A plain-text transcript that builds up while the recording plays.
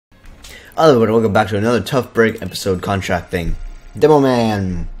Hello everybody, welcome back to another Tough Break episode contract thing. Demo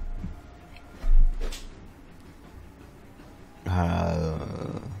Man.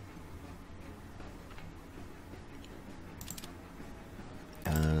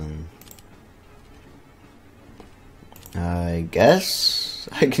 I guess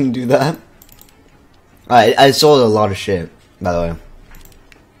I can do that. I sold a lot of shit, by the way.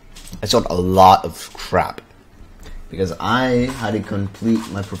 I sold a lot of crap. Because I had to complete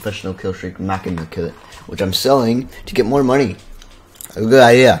my professional kill streak Machinima kit, which I'm selling to get more money. A good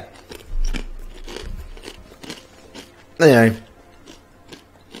idea. Anyway.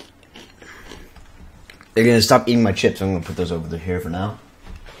 They're gonna stop eating my chips. I'm gonna put those over here for now.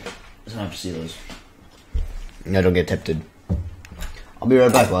 I don't have to see those. And I don't get tempted. I'll be right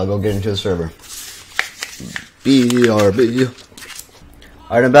back while I go get into the server. BRB.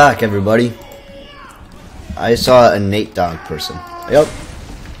 Alright, I'm back, everybody. I saw a Nate Dog person. Yep.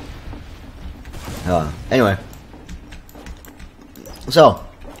 Anyway. So,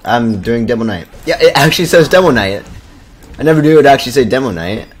 I'm doing Demoknight. Yeah, it actually says Demoknight. I never knew it would actually say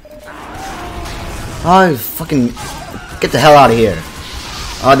Demoknight. Oh, fucking... Get the hell out of here.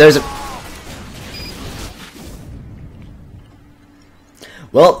 Oh, there's a...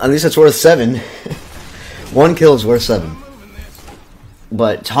 Well, at least it's worth 7. 1 kill is worth 7.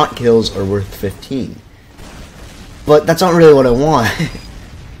 But taunt kills are worth 15. But that's not really what I want.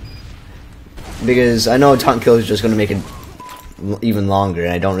 Because I know a taunt kill is just going to make it even longer,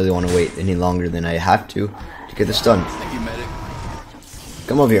 and I don't really want to wait any longer than I have to get this done. Thank you, medic.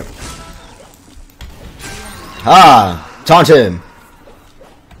 Come over here. Ah! Taunt him!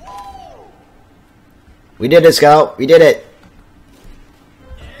 We did it, Scout! We did it!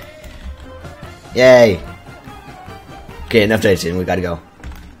 Yay! Okay, enough dating. We gotta go.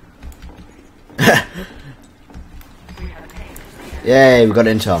 Yay, we got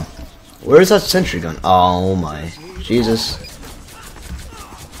intel. Where's that sentry gun? Oh my. Jesus.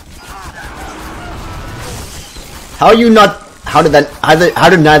 How are you not... How did that... How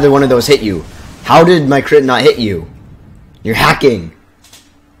did neither one of those hit you? How did my crit not hit you? You're hacking.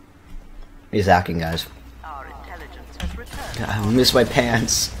 He's hacking, guys. God, I miss my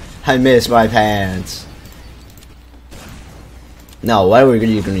pants. I miss my pants. No, what are we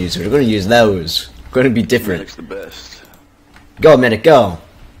going to use? We're going to use those. We're going to be different. Medic's the best. Go, medic, go!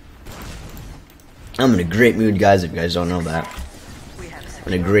 I'm in a great mood, guys, if you guys don't know that.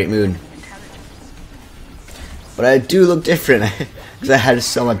 I'm in a great mood. But I do look different, because I had to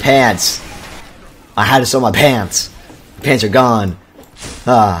sell my pants. I had to sell my pants. My pants are gone.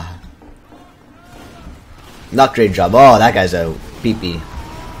 Ah. Not great job. Oh, that guy's a pee-pee.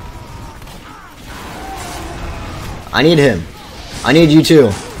 I need him. I need you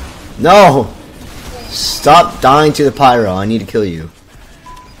too. No! Stop dying to the pyro. I need to kill you.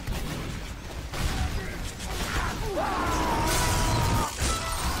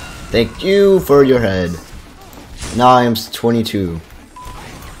 Thank you for your head. Now I am 22.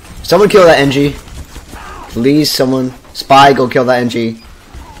 Someone kill that NG. Please, someone. Spy, go kill that NG.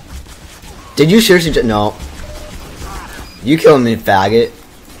 Did you seriously just... No. You kill me, faggot.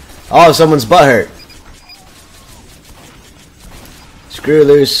 Oh, someone's butt hurt. Screw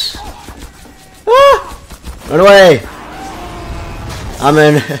loose. Ah! Run away! I'm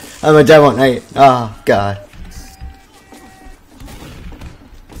a Demoknight. Oh god.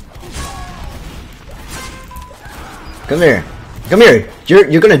 Come here. Come here.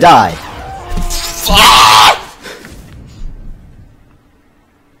 You're gonna die.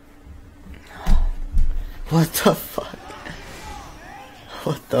 What the fuck?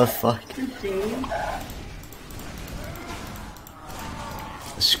 What the fuck?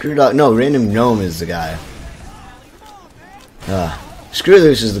 Screw dog. No, random gnome is the guy. Screw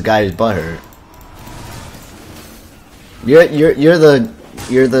loose is the guy who's butthurt.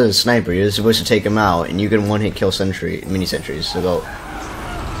 You're the sniper. You're supposed to take him out, and you can one-hit kill mini sentries. So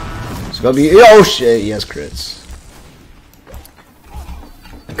go be. Oh shit! He has crits.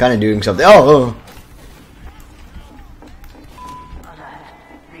 I'm kind of doing something. Oh.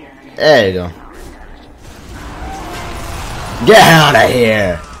 There you go. Get out of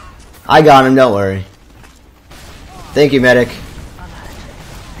here! I got him, don't worry. Thank you, medic.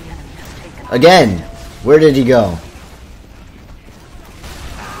 Again! Where did he go?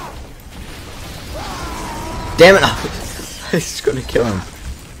 Damn it! I was gonna kill him.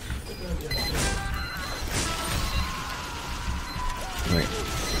 Wait.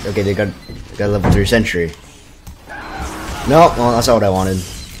 Okay, they got a level 3 sentry. No, well, that's not what I wanted.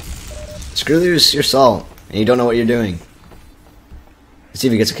 Screw loose, you're salt, and you don't know what you're doing. Let's see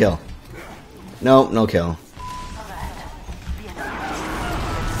if he gets a kill. Nope, no kill.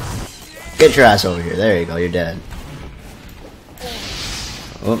 Get your ass over here. There you go. You're dead.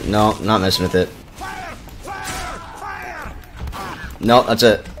 Oh, no. Not messing with it. No, that's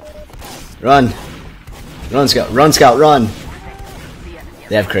it. Run. Run, Scout. Run, Scout. Run.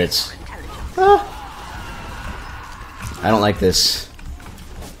 They have crits. Ah. I don't like this.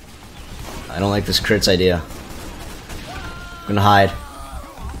 I don't like this crits idea. I'm gonna hide.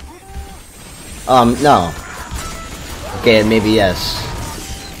 No. Okay, maybe yes.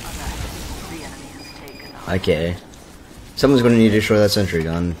 Okay. Someone's gonna need to destroy that sentry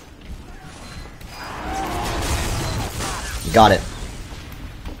gun. Got it.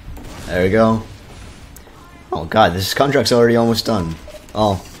 There we go. Oh god, this contract's already almost done.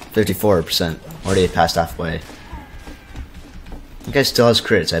 Oh, 54%. Already past halfway. You guy still has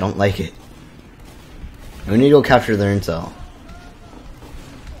crits, I don't like it. We need to go capture their intel.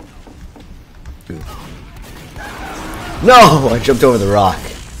 Ooh. No! I jumped over the rock.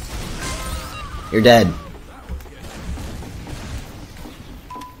 You're dead.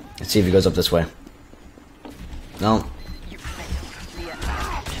 Let's see if he goes up this way. No.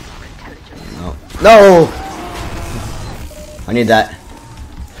 No. No! I need that.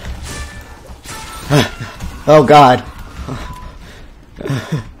 Oh god.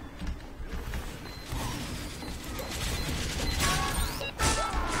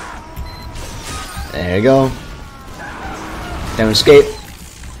 There you go. Don't escape.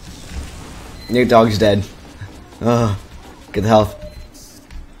 Your dog's dead. Oh, get the health.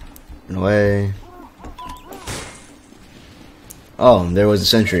 Run away. Oh, there was a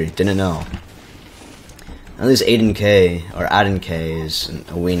sentry. Didn't know. At least Aiden K, or Aiden K, is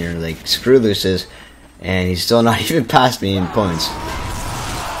a wiener. Like, screw Lucis, and he's still not even past me in points.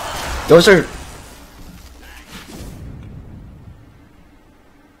 Those are...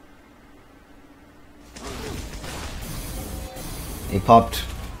 They popped...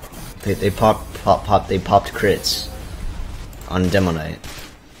 They popped crits on Demoknight.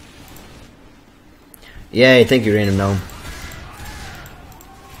 Yay, thank you, Random Gnome.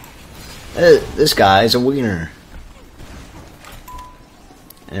 This guy is a wiener.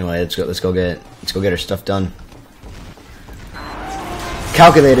 Anyway, let's go get our stuff done.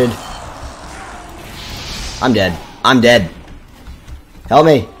 Calculated. I'm dead. I'm dead. Help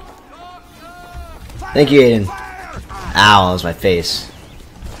me. Thank you, Aiden. Ow, that was my face.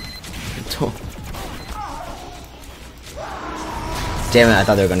 Damn it, I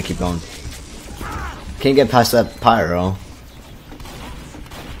thought they were gonna keep going. Can't get past that pyro.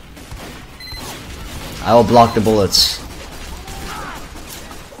 I will block the bullets.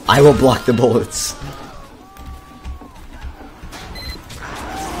 I will block the bullets.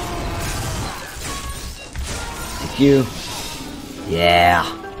 Thank you. Yeah.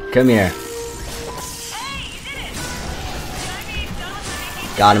 Come here.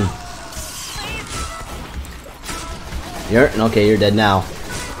 Got him. You're okay, you're dead now.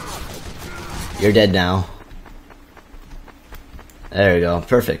 You're dead now. There we go.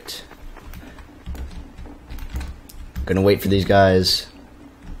 Perfect. Gonna wait for these guys.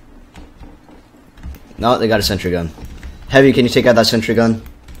 No, they got a sentry gun. Heavy, can you take out that sentry gun?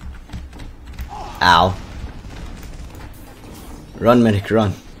 Ow. Run, medic,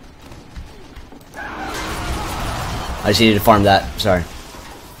 run. I just needed to farm that. Sorry.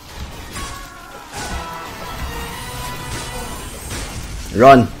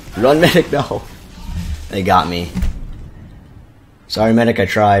 Run! Run, medic, no! They got me. Sorry, medic, I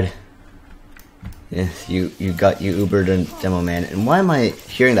tried. Yeah, you Ubered a demo man. And why am I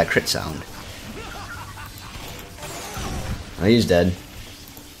hearing that crit sound? Oh, he's dead.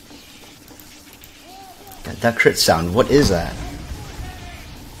 That crit sound, what is that?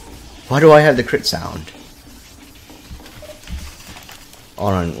 Why do I have the crit sound?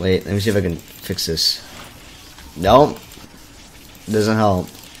 Hold on, wait, let me see if I can fix this. Nope. Doesn't help.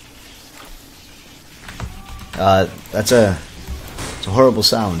 It's a horrible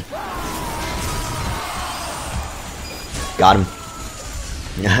sound. Got him.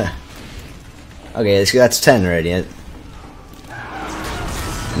 Okay, that's 10 already.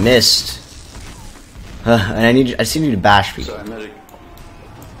 Missed. And I just need to bash people.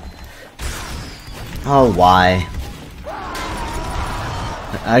 Oh, why?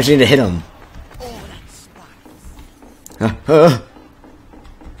 I just need to hit him.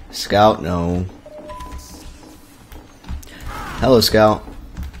 Scout, no. Hello, Scout.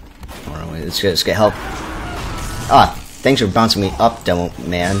 Hold on, wait, let's get help. Ah, thanks for bouncing me up, demo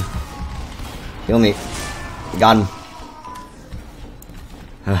man. Heal me. Got him.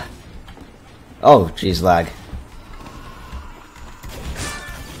 Oh, jeez, lag.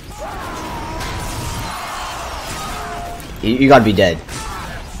 You gotta be dead.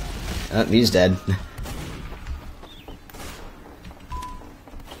 Oh, he's dead.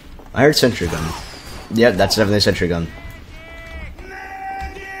 I heard sentry gun. Yep, that's definitely a sentry gun.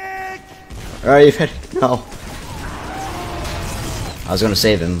 Alright, you've hit. No. I was gonna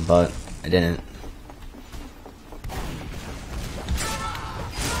save him, but I didn't.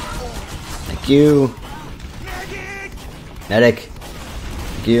 Thank you. Medic.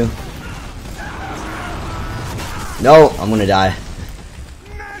 Thank you. No, I'm gonna die.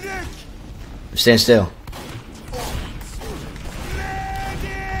 Stand still.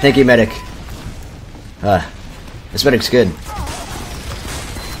 Thank you, medic. This medic's good.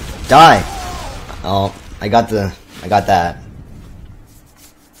 Die! Oh, I got that.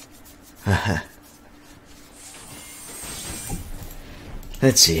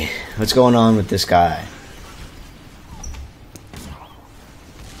 Let's see. What's going on with this guy?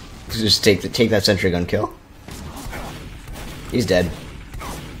 Just take that sentry gun kill. He's dead.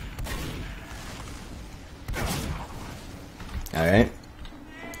 Alright.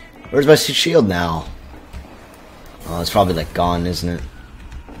 Where's my shield now? Oh, it's probably like gone, isn't it?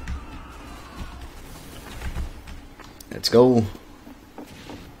 Let's go.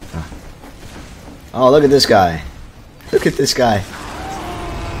 Oh, look at this guy. Look at this guy.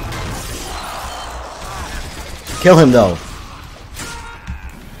 Kill him though.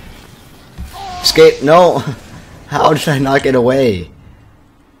 Escape. No. How did I not get away?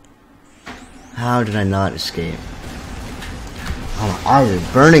 How did I not escape? Oh, my eyes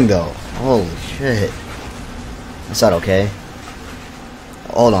are burning though. Holy shit. That's not okay.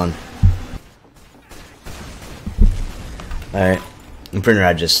 Hold on. Alright. The printer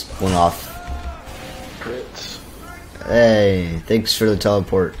had just went off. Crits. Hey, thanks for the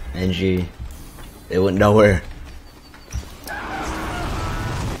teleport, NG. It went nowhere.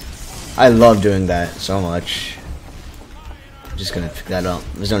 I love doing that so much. I'm just gonna pick that up.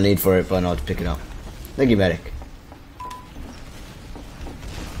 There's no need for it, but I'll pick it up. Thank you, medic.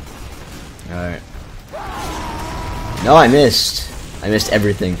 Alright. No, I missed. I missed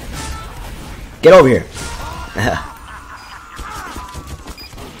everything. Get over here.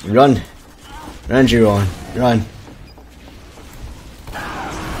 Run. Run, Giron. Run.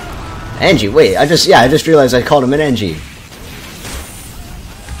 Angie, wait, I just realized I called him an Angie.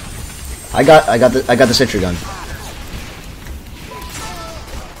 I got the sentry gun.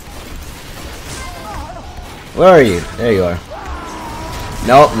 Where are you? There you are.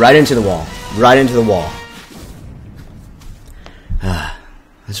 No, right into the wall. Right into the wall.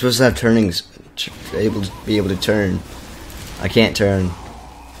 I'm supposed to have turnings, be able to turn. I can't turn.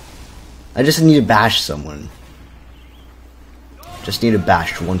 I just need to bash someone. Just need to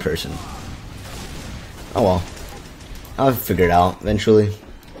bash one person. Oh well. I'll figure it out eventually.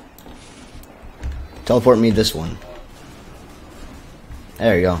 Teleport me this one.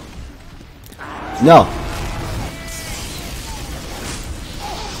 There you go. No.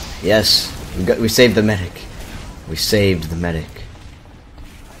 Yes, we saved the medic. We saved the medic.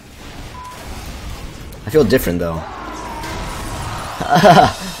 I feel different though.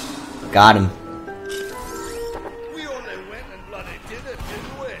 Got him. We only went and bloody did it,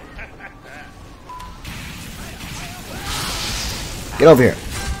 didn't we? Get over here.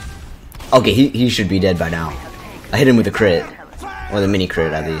 Okay, he should be dead by now. I hit him with a crit. Or the mini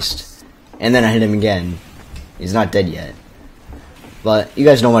crit at least. And then I hit him again. He's not dead yet. But you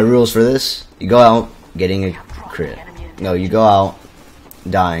guys know my rules for this. You go out getting a crit. No, you go out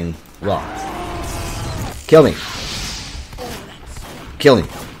dying. Well. Kill me. Kill me.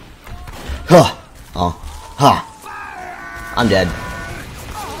 Huh. Oh. Ha. I'm dead.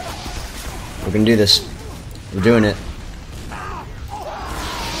 We're gonna do this. We're doing it.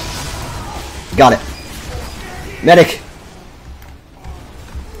 Got it. Medic.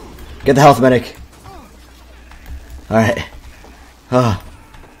 Get the health, medic. Alright.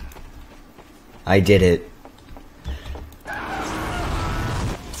 I did it.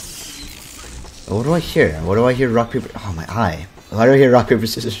 What do I hear? What do I hear? Rock, paper... Oh, my eye. Why do I hear rock, paper,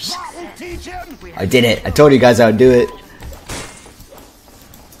 scissors? I did it. I told you guys I would do it.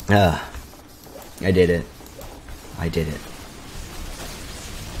 I did it. I did it.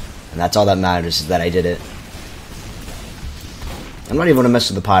 And that's all that matters, is that I did it. I'm not even gonna mess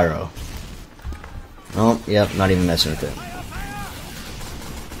with the pyro. Oh, yep, not even messing with it.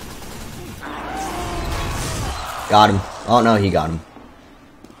 Got him. Oh, no, he got him.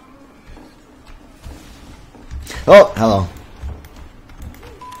 Oh, hello.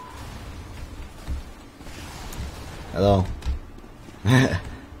 Hello.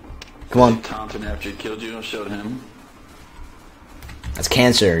 Come on. Taunting after he killed you and showed him. That's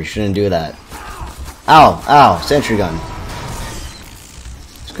cancer. You shouldn't do that. Ow, ow, sentry gun.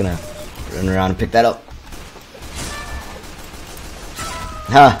 Just gonna Run around and pick that up.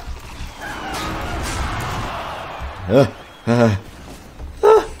 Ha!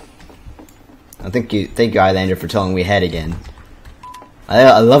 Thank you, Highlander, for telling me head again.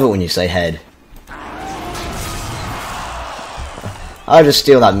 I love it when you say head. I'll just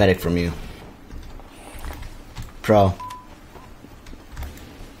steal that medic from you. Pro.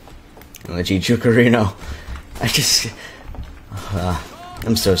 I'll let you Chukarino.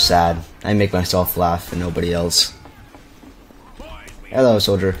 I'm so sad. I make myself laugh and nobody else. Hello,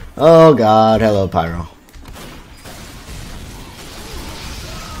 soldier. Oh god, hello, Pyro.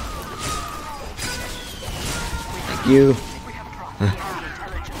 Thank you.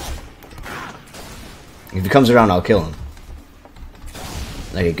 If he comes around, I'll kill him.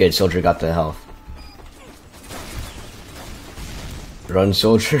 Okay, good. Soldier got the health. Run,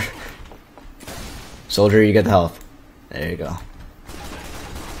 soldier. Soldier, you get the health. There you go.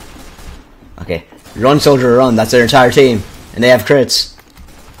 Okay. Run, soldier, run. That's their entire team. And they have crits.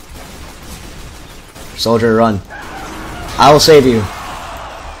 Soldier, run. I will save you.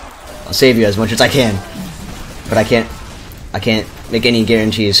 I'll save you as much as I can. But I can't make any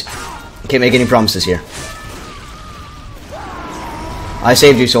guarantees. I can't make any promises here. I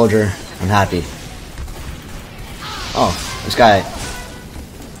saved you, soldier. I'm happy. Oh, this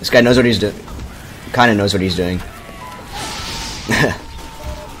guy knows what he's doing. Kinda knows what he's doing.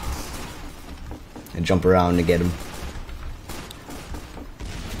 And jump around to get him.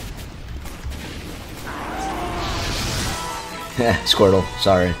 Squirtle,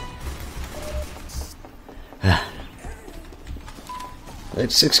 sorry.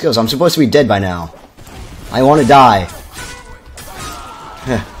 It's 6 kills. I'm supposed to be dead by now. I want to die.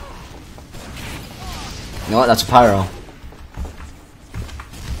 You know what? That's a pyro.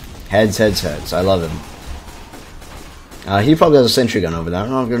 Heads. I love him. He probably has a sentry gun over there. I'm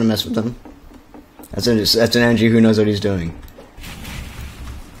not gonna mess with him. That's an energy who knows what he's doing.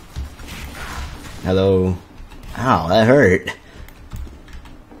 Hello. Ow, that hurt.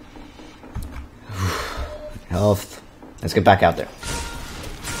 Health. Let's get back out there.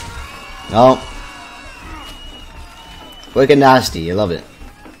 Oh. Quick and nasty. I love it.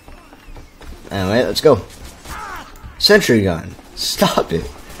 Anyway, let's go. Sentry gun. Stop it.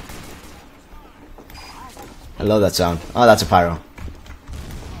 I love that sound. Oh, that's a pyro.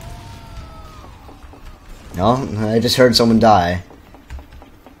 No, I just heard someone die.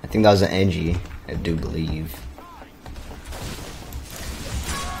 I think that was an NG. I do believe.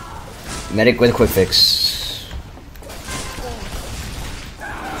 Medic with a quick fix.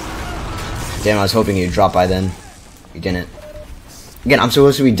 Damn, I was hoping you'd drop by then. You didn't. Again, I'm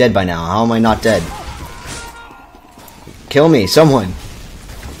supposed to be dead by now. How am I not dead? Kill me, someone.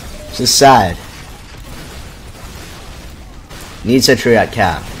 This is sad. Need sentry at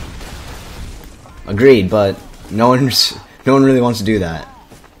cap. Agreed, but no one really wants to do that.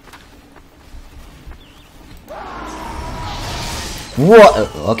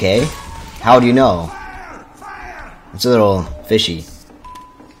 What? Okay. How do you know? It's a little fishy.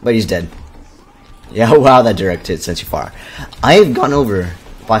 But he's dead. Yeah, wow, that direct hit sent you far. I've gone over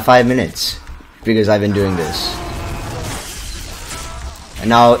by 5 minutes because I've been doing this. And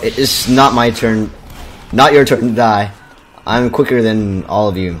now it is not my turn, not your turn to die. I'm quicker than all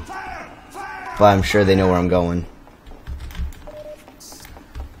of you. But I'm sure they know where I'm going.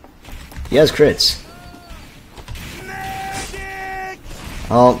 He has crits.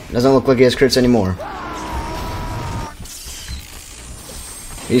 Oh, doesn't look like he has crits anymore.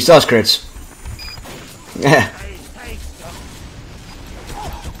 He still has crits.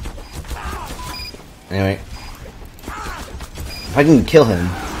 Anyway. If I can kill him.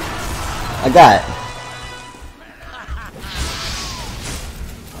 Like that.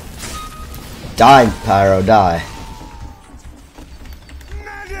 Die, Pyro, die.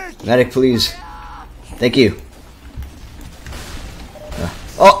 Medic, please. Thank you.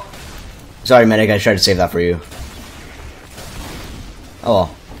 Oh! Sorry, medic, I tried to save that for you. Oh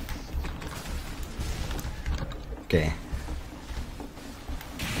well. Okay.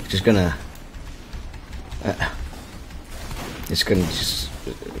 Just gonna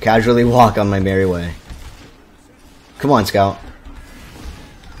casually walk on my merry way. Come on, Scout.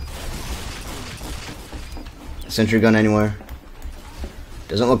 Sentry gun anywhere?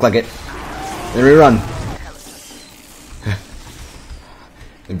 Doesn't look like it. Then we run.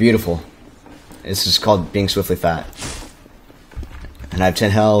 Beautiful. This is called being swiftly fat. And I have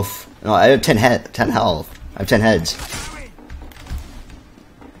 10 health. No, I have 10 health. I have 10 heads.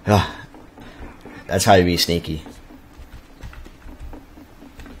 That's how you be sneaky.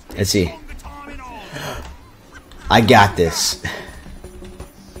 Let's see. I got this.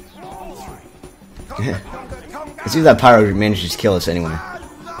 Let's see if that pyro manages to kill us anyway.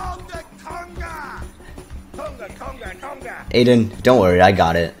 Aiden, don't worry, I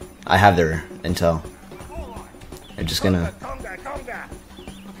got it. I have their intel. I'm just gonna...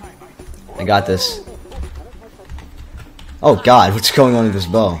 I got this. Oh god, what's going on with this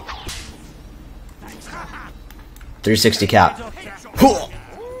bow? 360 cap.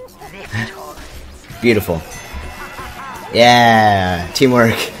 Beautiful. Yeah,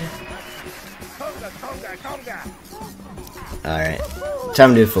 teamwork. Alright,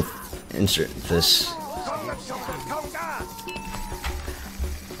 time to insert this.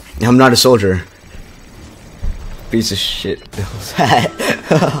 I'm not a soldier. Piece of shit.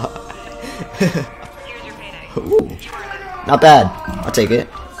 Ooh, not bad. I'll take it.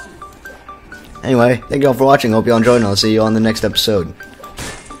 Anyway, thank you all for watching. Hope you all enjoyed, and I'll see you on the next episode.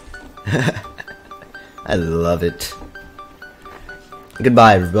 I love it.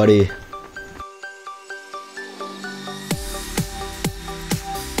 Goodbye, everybody.